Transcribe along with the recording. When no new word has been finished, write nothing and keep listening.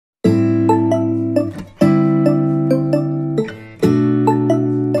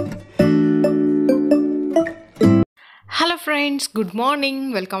Friends, good morning.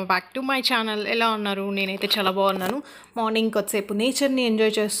 Welcome back to my channel. ఎలా ఉన్నారు? నేనైతే చాలా బాగున్నాను. మార్నింగ్ కొద్దిసేపు నేచర్ని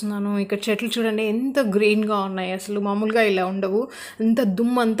ఎంజాయ్ చేస్తున్నాను. ఇక్కడ చెట్లు చూడండి ఎంత గ్రీన్గా ఉన్నాయి. అసలు మామూలుగా ఇలా ఉండవు, ఎంత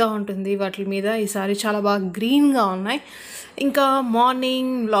దుమ్ము అంతా ఉంటుంది వాటి మీద. ఈసారి చాలా బాగా గ్రీన్గా ఉన్నాయి. ఇంకా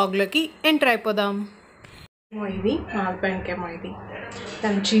మార్నింగ్ వ్లాగ్లోకి ఎంటర్ అయిపోదాం. ఇది మా హస్బెండ్కి ఏమో ఇది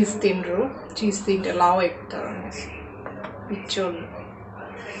తను చీజ్ తినరు, చీజ్ తింటే లావ్ అయిపోతారు అనేసి పిచ్చోళ్ళు.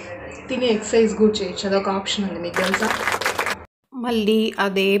 తిని ఎక్సర్సైజ్ కూడా చేయొచ్చు, అదొక ఆప్షన్ ఉంది, మీకు తెలుసా? మళ్ళీ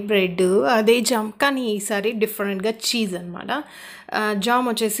అదే బ్రెడ్, అదే జామ్, కానీ ఈసారి డిఫరెంట్గా చీజ్ అనమాట. జామ్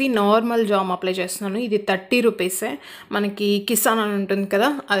వచ్చేసి నార్మల్ జామ్ అప్లై చేస్తున్నాను. ఇది 30 రూపీసే. మనకి కిసాన్ అని ఉంటుంది కదా,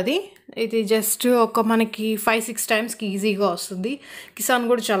 అది. ఇది జస్ట్ మనకి 5-6 టైమ్స్కి ఈజీగా వస్తుంది. కిసాన్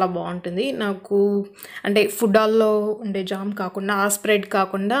కూడా చాలా బాగుంటుంది నాకు. అంటే ఫుడ్ హాల్లో ఉండే జామ్ కాకుండా, ఆ స్ప్రెడ్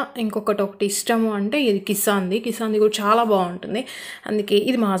కాకుండా ఒకటి ఇష్టము అంటే ఇది కిసాన్ది కూడా చాలా బాగుంటుంది. అందుకే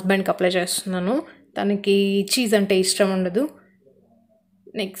ఇది మా హస్బెండ్కి అప్లై చేస్తున్నాను. తనకి చీజ్ అంటే ఇష్టం ఉండదు.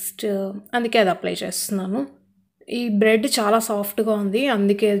 నెక్స్ట్ అందుకే అది అప్లై చేస్తున్నాను. ఈ బ్రెడ్ చాలా సాఫ్ట్గా ఉంది,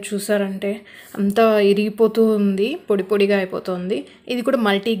 అందుకే చూసారంటే అంతా ఇరిగిపోతూ ఉంది, పొడి పొడిగా అయిపోతుంది. ఇది కూడా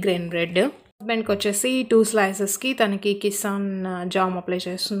మల్టీగ్రెయిన్ బ్రెడ్. హస్బెండ్కి వచ్చేసి 2 స్లైసెస్కి తనకి కిసాన్ జామ్ అప్లై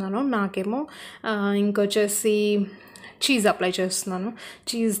చేస్తున్నాను. నాకేమో ఇంకొచ్చేసి చీజ్ అప్లై చేస్తున్నాను.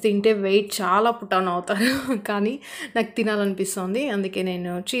 చీజ్ తింటే వెయిట్ చాలా పుటాన్ అవుతారు, కానీ నాకు తినాలనిపిస్తుంది, అందుకే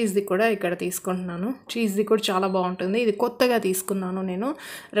నేను చీజ్ది కూడా ఇక్కడ తీసుకుంటున్నాను. చీజ్ది కూడా చాలా బాగుంటుంది. ఇది కొత్తగా తీసుకున్నాను, నేను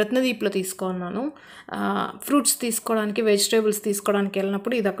రత్నదీప్లో తీసుకున్నాను. ఫ్రూట్స్ తీసుకోవడానికి, వెజిటేబుల్స్ తీసుకోవడానికి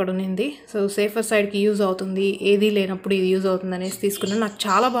వెళ్ళినప్పుడు ఇది అక్కడ ఉన్నింది. సో సేఫర్ సైడ్కి యూజ్ అవుతుంది, ఏది లేనప్పుడు ఇది యూజ్ అవుతుంది అనేసి తీసుకున్నాను. నాకు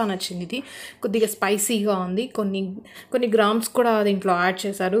చాలా బాగా నచ్చింది. ఇది కొద్దిగా స్పైసీగా ఉంది. కొన్ని గ్రామ్స్ కూడా దీంట్లో యాడ్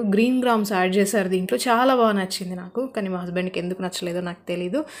చేశారు, గ్రీన్ గ్రామ్స్ యాడ్ చేశారు దీంట్లో. చాలా బాగా నచ్చింది నాకు, కానీ మా హస్బెండ్కి ఎందుకు నచ్చలేదో నాకు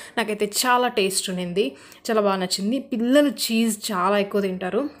తెలీదు. నాకైతే చాలా టేస్ట్ ఉన్నింది, చాలా బాగా నచ్చింది. పిల్లలు చీజ్ చాలా ఎక్కువ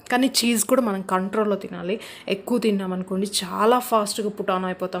తింటారు, కానీ చీజ్ కూడా మనం కంట్రోల్లో తినాలి. ఎక్కువ తిన్నామనుకోండి చాలా ఫాస్ట్గా పుట్ ఆన్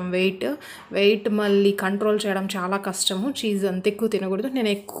అయిపోతాం. వెయిట్ మళ్ళీ కంట్రోల్ చేయడం చాలా కష్టము. చీజ్ అంత ఎక్కువ తినకూడదు. నేను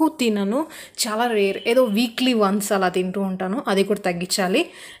ఎక్కువ తినను, చాలా రేర్, ఏదో వీక్లీ వన్స్ అలా తింటూ ఉంటాను. అది కూడా తగ్గించాలి.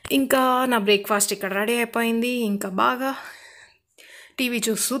 ఇంకా నా బ్రేక్ఫాస్ట్ ఇక్కడ రెడీ అయిపోయింది. ఇంకా బాగా టీవీ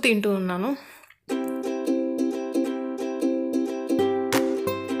చూస్తూ తింటూ ఉన్నాను.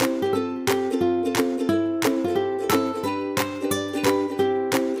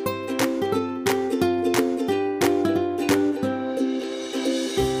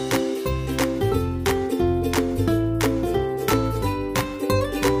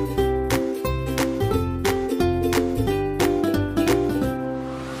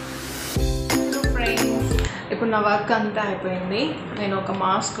 ఇప్పుడు నా వర్క్ అంతా అయిపోయింది. నేను ఒక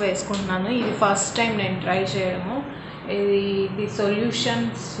మాస్క్ వేసుకుంటున్నాను. ఇది ఫస్ట్ టైం నేను ట్రై చేయడము. ఇది సొల్యూషన్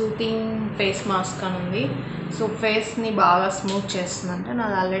సూతింగ్ ఫేస్ మాస్క్ అని ఉంది. సో ఫేస్ని బాగా స్మూత్ చేస్తుందంట.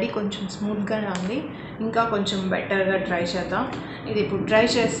 నాది ఆల్రెడీ కొంచెం స్మూత్గానే ఉంది, ఇంకా కొంచెం బెటర్గా ట్రై చేద్దాం. ఇది ఇప్పుడు ట్రై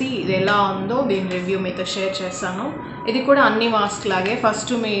చేసి ఇది ఎలా ఉందో దీని రివ్యూ మీతో షేర్ చేస్తాను. ఇది కూడా అన్ని మాస్క్ లాగే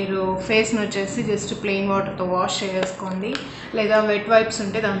ఫస్ట్ మీరు ఫేస్ని వచ్చేసి జస్ట్ ప్లెయిన్ వాటర్తో వాష్ చేసుకోండి, లేదా వెట్ వైప్స్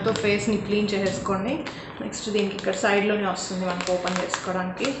ఉంటే దాంతో ఫేస్ని క్లీన్ చేసేసుకోండి. నెక్స్ట్ దీనికి ఇక్కడ సైడ్లోనే వస్తుంది మనకు ఓపెన్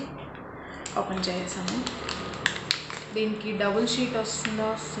చేసుకోవడానికి. ఓపెన్ చేసాము. దీనికి డబుల్ షీట్ వస్తుందో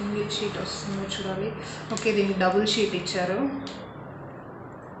సింగిల్ షీట్ వస్తుందో చూడాలి. ఓకే, దీనికి డబుల్ షీట్ ఇచ్చారు.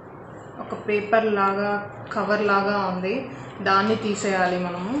 ఒక పేపర్ లాగా, కవర్ లాగా ఉంది, దాన్ని తీసేయాలి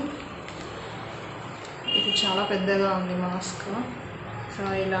మనము. ఇది చాలా పెద్దగా ఉంది మాస్క్. సో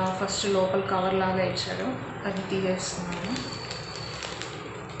ఇలా ఫస్ట్ లోపల కవర్ లాగా ఇచ్చారు, అది తీసేస్తున్నాను.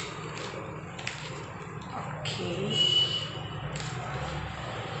 ఓకే,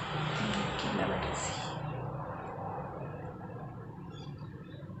 కింద పెట్టేసి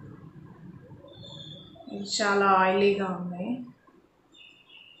ఇది చాలా ఆయిలీగా ఉంది.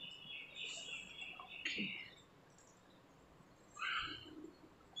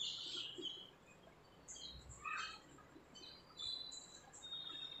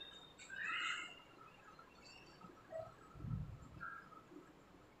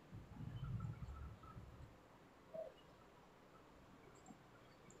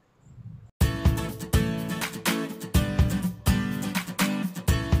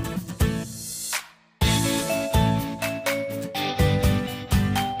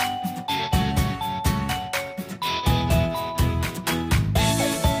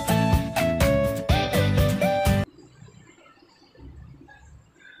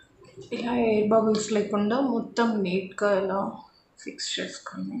 ఇలా ఎయిర్ బబుల్స్ లేకుండా మొత్తం నీట్గా ఇలా ఫిక్స్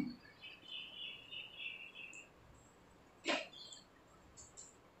చేసుకోండి.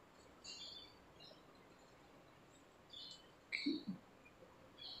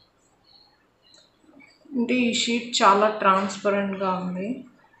 అంటే ఈ షీట్ చాలా ట్రాన్స్పరెంట్గా ఉంది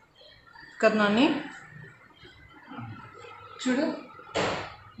కదా నాని. చూడు.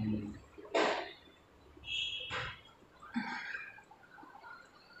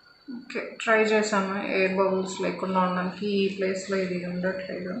 ఓకే, ట్రై చేశాను ఎయిర్ బబుల్స్ లేకుండా ఉండడానికి. ఈ ప్లేస్లో ఇది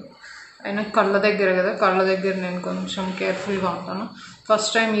ఉండట్లేదు. అయినా కళ్ళ దగ్గర కదా, కళ్ళ దగ్గర నేను కొంచెం కేర్ఫుల్గా ఉంటాను.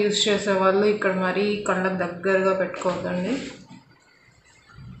 ఫస్ట్ టైం యూజ్ చేసే వాళ్ళు ఇక్కడ మరీ కళ్ళకు దగ్గరగా పెట్టుకోవద్దండి.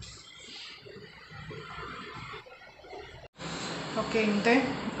 ఓకే, ఇంతే.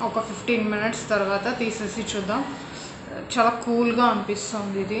 ఒక 15 minutes తర్వాత తీసేసి చూద్దాం. చాలా కూల్గా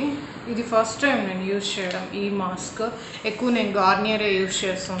అనిపిస్తుంది. ఇది ఫస్ట్ టైం నేను యూజ్ చేయడం ఈ మాస్క్. ఎక్కువ నేను గార్నియరే యూజ్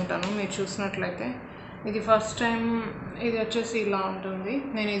చేస్తుంటాను. మీరు చూసినట్లయితే ఇది ఫస్ట్ టైం. ఇది వచ్చేసి ఇలా ఉంటుంది.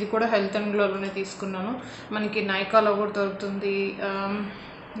 నేను ఇది కూడా హెల్త్ అండ్ గ్లోలోనే తీసుకున్నాను. మనకి నైకాలో కూడా దొరుకుతుంది,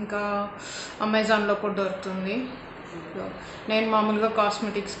 ఇంకా అమెజాన్లో కూడా దొరుకుతుంది. నేను మామూలుగా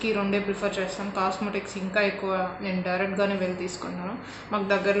కాస్మెటిక్స్కి రెండే ప్రిఫర్ చేస్తాను. కాస్మెటిక్స్ ఇంకా ఎక్కువ నేను డైరెక్ట్గానే వెళ్ళి తీసుకుంటాను. మాకు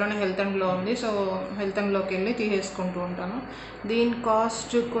దగ్గరలోనే హెల్త్ అండ్ గ్లో ఉంది, సో హెల్త్ అండ్ గ్లోకి వెళ్ళి తీసేసుకుంటూ ఉంటాను. దీని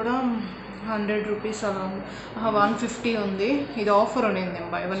కాస్ట్ కూడా 100 రూపీస్ అలా ఉంది. 150 ఉంది. ఇది ఆఫర్ ఉండింది, నేను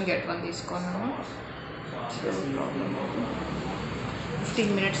బై 1 get 1 తీసుకున్నాను.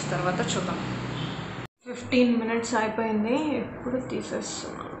 15 minutes తర్వాత చూద్దాం. 15 minutes అయిపోయింది. ఎప్పుడు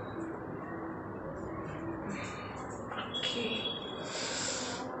తీసేస్తున్నాను. ఓకే,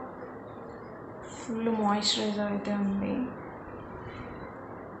 ఫుల్ మాయిశ్చరైజర్ అయితే ఉంది.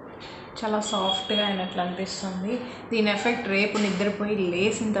 చాలా సాఫ్ట్గా అయినట్లు అనిపిస్తుంది. దీని ఎఫెక్ట్ రేపు నిద్రపోయి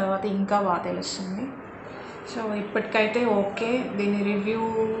లేచిన తర్వాత ఇంకా బాగా తెలుస్తుంది. సో ఇప్పటికైతే ఓకే. దీని రివ్యూ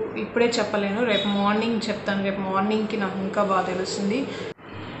ఇప్పుడే చెప్పలేను, రేపు మార్నింగ్ చెప్తాను. రేపు మార్నింగ్కి నాకు ఇంకా బాగా తెలుస్తుంది.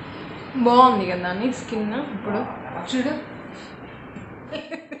 బాగుంది కదా దాన్ని స్కిన్. ఇప్పుడు చూడు,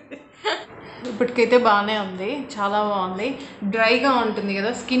 ఇప్పటికైతే బాగానే ఉంది, చాలా బాగుంది. డ్రైగా ఉంటుంది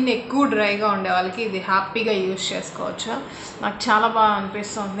కదా, స్కిన్ ఎక్కువ డ్రైగా ఉండే వాళ్ళకి ఇది హ్యాపీగా యూజ్ చేసుకోవచ్చు. నాకు చాలా బాగా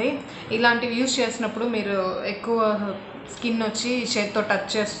అనిపిస్తుంది. ఇలాంటివి యూజ్ చేసినప్పుడు మీరు ఎక్కువ స్కిన్ వచ్చి చేతితో టచ్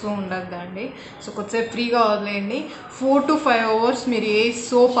చేస్తూ ఉండద్దండి. సో కొద్దిసేపు ఫ్రీగా వదిలేయండి. 4 to 5 hours మీరు ఏ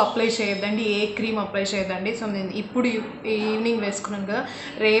సోప్ అప్లై చేయొద్దండి, ఏ క్రీమ్ అప్లై చేయొద్దండి. సో నేను ఇప్పుడు ఈవినింగ్ వేసుకున్నాను కదా,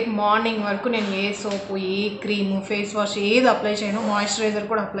 రేపు మార్నింగ్ వరకు నేను ఏ సోపు, ఏ క్రీము, ఫేస్ వాష్ ఏది అప్లై చేయను, మాయిశ్చరైజర్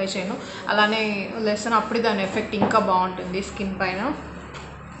కూడా అప్లై చేయను. అలానే వదిలేస్తాను. అప్పుడు దాని ఎఫెక్ట్ ఇంకా బాగుంటుంది స్కిన్ పైన.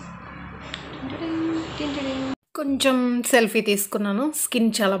 కొంచెం సెల్ఫీ తీసుకున్నాను, స్కిన్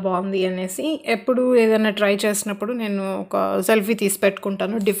చాలా బాగుంది అనేసి. ఎప్పుడు ఏదైనా ట్రై చేసినప్పుడు నేను ఒక సెల్ఫీ తీసి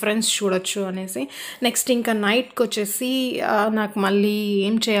పెట్టుకుంటాను, డిఫరెన్స్ చూడొచ్చు అనేసి. నెక్స్ట్ ఇంకా నైట్కి వచ్చేసి నాకు మళ్ళీ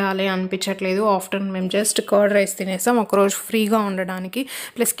ఏం చేయాలి అనిపించట్లేదు. ఆఫ్టర్నూన్ మేము జస్ట్ కర్డ్ రైస్ తినేసాం, ఒకరోజు ఫ్రీగా ఉండడానికి.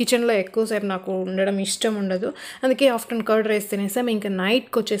 ప్లస్ కిచెన్లో ఎక్కువసేపు నాకు ఉండడం ఇష్టం ఉండదు, అందుకే ఆఫ్టర్నూన్ కర్డ్ రైస్ తినేసాం. ఇంకా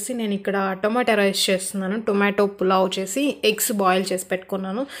నైట్కి వచ్చేసి నేను ఇక్కడ టొమాటో రైస్ చేస్తున్నాను. టొమాటో పులావ్ చేసి ఎగ్స్ బాయిల్ చేసి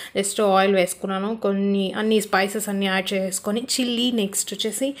పెట్టుకున్నాను. జస్ట్ ఆయిల్ వేసుకున్నాను, అన్ని స్పైసెస్ అన్నీ యాడ్ చేసుకొని, చిల్లీ, నెక్స్ట్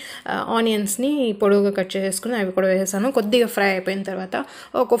వచ్చేసి ఆనియన్స్ని పొడవుగా కట్ చేసుకుని అవి కూడా వేసాను. కొద్దిగా ఫ్రై అయిపోయిన తర్వాత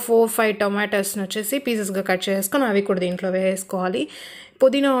ఒక 4-5 టొమాటోస్ని వచ్చేసి పీసెస్గా కట్ చేసుకొని అవి కూడా దీంట్లో వేసుకోవాలి.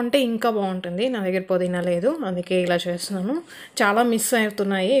 పుదీనా ఉంటే ఇంకా బాగుంటుంది, నా దగ్గర పుదీనా లేదు, అందుకే ఇలా చేస్తున్నాను. చాలా మిస్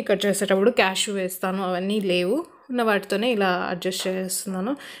అవుతున్నాయి ఇక్కడ చేసేటప్పుడు. క్యాష్యూ వేస్తాను, అవన్నీ లేవు. ఉన్న వాటితోనే ఇలా అడ్జస్ట్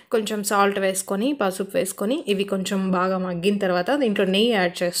చేస్తున్నాను. కొంచెం సాల్ట్ వేసుకొని, పసుపు వేసుకొని, ఇవి కొంచెం బాగా మగ్గిన తర్వాత దీంట్లో నెయ్యి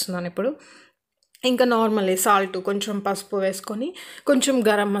యాడ్ చేస్తున్నాను ఇప్పుడు. ఇంకా నార్మల్లీ సాల్ట్, కొంచెం పసుపు వేసుకొని, కొంచెం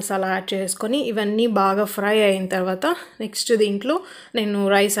గరం మసాలా యాడ్ చేసుకొని, ఇవన్నీ బాగా ఫ్రై అయిన తర్వాత నెక్స్ట్ దీంట్లో నేను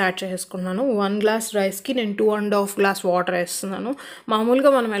రైస్ యాడ్ చేసుకున్నాను. 1 glass రైస్కి నేను 2.5 glass వాటర్ వేస్తున్నాను.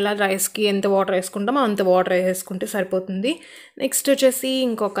 మామూలుగా మనం ఎలా రైస్కి ఎంత వాటర్ వేసుకుంటామో అంత వాటర్ వేసుకుంటే సరిపోతుంది. నెక్స్ట్ వచ్చేసి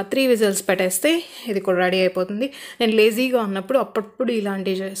ఇంకొక 3 whistles పెట్టేస్తే ఇది కూడా రెడీ అయిపోతుంది. నేను లేజీగా ఉన్నప్పుడు అప్పుడప్పుడు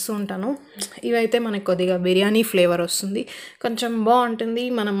ఇలాంటివి చేస్తూ ఉంటాను. ఇవైతే మనకు కొద్దిగా బిర్యానీ ఫ్లేవర్ వస్తుంది, కొంచెం బాగుంటుంది.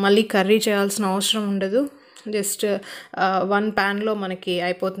 మనం మళ్ళీ కర్రీ చేయాల్సిన అవసరం ఉండదు. జస్ట్ 1 ప్యాన్లో మనకి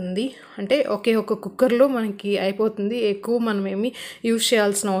అయిపోతుంది, అంటే ఒక కుక్కర్లో మనకి అయిపోతుంది. ఎక్కువ మనం ఏమి యూజ్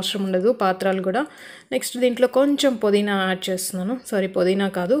చేయాల్సిన అవసరం ఉండదు, పాత్రలు కూడా. నెక్స్ట్ దీంట్లో కొంచెం పుదీనా యాడ్ చేస్తున్నాను. సారీ, పుదీనా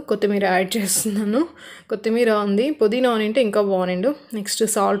కాదు, కొత్తిమీర యాడ్ చేస్తున్నాను. కొత్తిమీర ఉంది, పుదీనా ఉంటే ఇంకా బాగుండు. నెక్స్ట్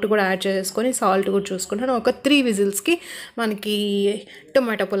సాల్ట్ కూడా యాడ్ చేసుకొని, సాల్ట్ కూడా చూసుకుంటాను. ఒక 3 whistles మనకి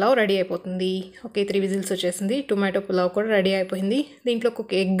టొమాటో పులావ్ రెడీ అయిపోతుంది. ఓకే, 3 whistles వచ్చేసింది, టొమాటో పులావ్ కూడా రెడీ అయిపోయింది. దీంట్లో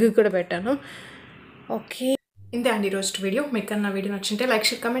ఒక ఎగ్ కూడా పెట్టాను. ఓకే, ఇంతే అండి ఈరోజు వీడియో. మీకు నా వీడియో నచ్చింటే లైక్,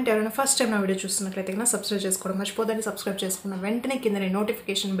 షేర్, కమెంట్. ఎవరైనా ఫస్ట్ టైం నా వీడియో చూస్తున్నట్లయితే కన్నా సబ్స్క్రైబ్ చేసుకోవడం మర్చిపోదండి. సబ్స్క్రైబ్ చేసుకున్న వెంటనే కింద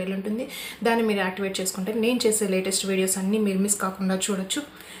నోటిఫికేషన్ బెల్ ఉంటుంది, దాన్ని మీరు యాక్టివేట్ చేసుకుంటే నేను చేసే లేటెస్ట్ వీడియోస్ అన్నీ మీరు మిస్ కాకుండా చూడొచ్చు.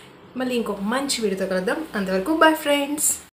 మళ్ళీ ఇంకొక మంచి వీడియోతో కలుద్దాం. అంతవరకు బాయ్ ఫ్రెండ్స్.